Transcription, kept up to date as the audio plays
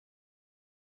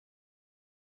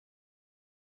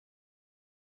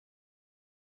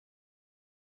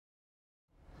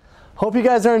Hope you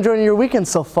guys are enjoying your weekend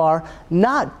so far.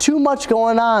 Not too much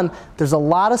going on. There's a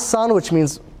lot of sun, which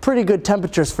means pretty good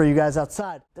temperatures for you guys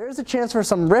outside. There's a chance for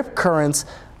some rip currents,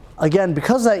 again,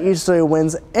 because of that easterly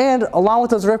winds, and along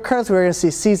with those rip currents, we're going to see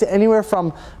seas anywhere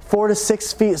from 4 to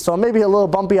 6 feet, so maybe a little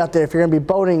bumpy out there if you're going to be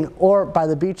boating or by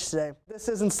the beach today. This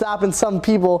isn't stopping some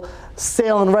people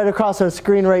sailing right across our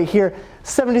screen right here.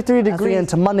 73 degrees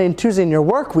into Monday and Tuesday in your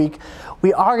work week.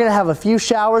 We are going to have a few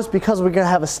showers because we're going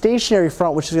to have a stationary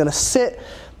front which is going to sit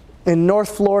in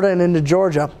North Florida and into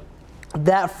Georgia.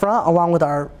 That front, along with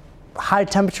our high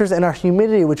temperatures and our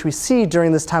humidity, which we see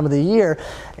during this time of the year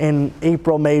in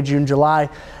April, May, June, July,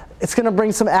 it's going to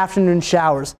bring some afternoon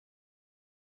showers.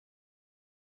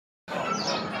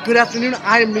 Good afternoon,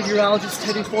 I am meteorologist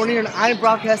Teddy Fournier, and I am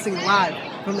broadcasting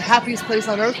live from the happiest place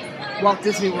on earth, Walt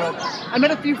Disney World. I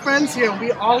met a few friends here, and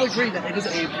we all agree that it is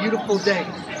a beautiful day.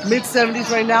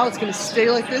 Mid-70s right now, it's going to stay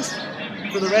like this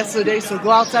for the rest of the day, so go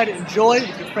outside and enjoy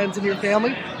with your friends and your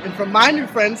family. And from my new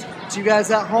friends to you guys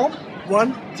at home,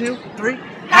 1, 2, 3.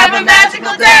 Have a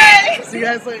magical day! See you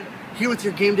guys later. Here with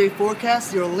your game day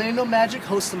forecast, the Orlando Magic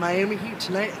hosts the Miami Heat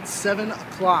tonight at 7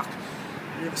 o'clock.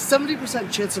 We have a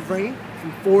 70% chance of rain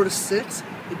from 4 to 6.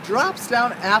 It drops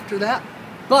down after that,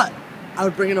 but I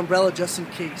would bring an umbrella just in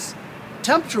case.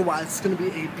 Temperature-wise, it's going to be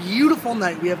a beautiful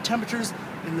night. We have temperatures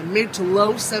in the mid to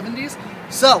low 70s.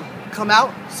 So, come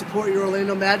out, support your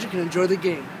Orlando Magic, and enjoy the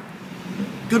game.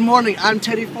 Good morning, I'm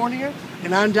Teddy Fournier,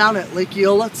 and I'm down at Lake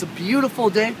Eola. It's a beautiful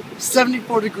day,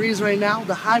 74 degrees right now.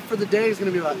 The high for the day is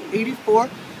going to be about 84.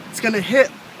 It's going to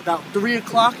hit about 3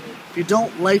 o'clock. If you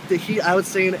don't like the heat, I would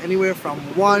say anywhere from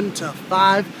 1 to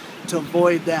 5 to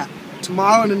avoid that.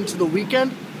 Tomorrow and into the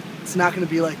weekend, it's not going to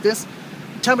be like this.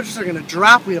 Temperatures are going to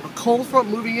drop. We have a cold front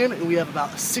moving in, and we have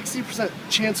about a 60%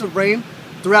 chance of rain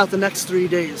throughout the next 3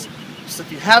 days. So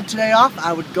if you have today off,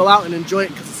 I would go out and enjoy it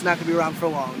because it's not going to be around for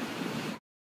long.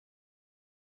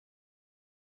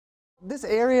 This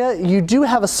area, you do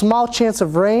have a small chance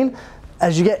of rain.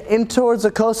 As you get in towards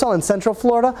the coastal and central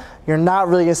Florida, you're not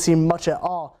really going to see much at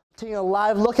all. Taking a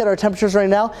live look at our temperatures right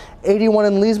now, 81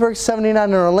 in Leesburg, 79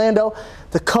 in Orlando.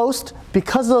 The coast,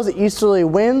 because of those easterly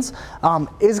winds,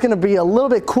 is going to be a little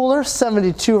bit cooler,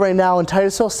 72 right now in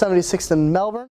Titusville, 76 in Melbourne.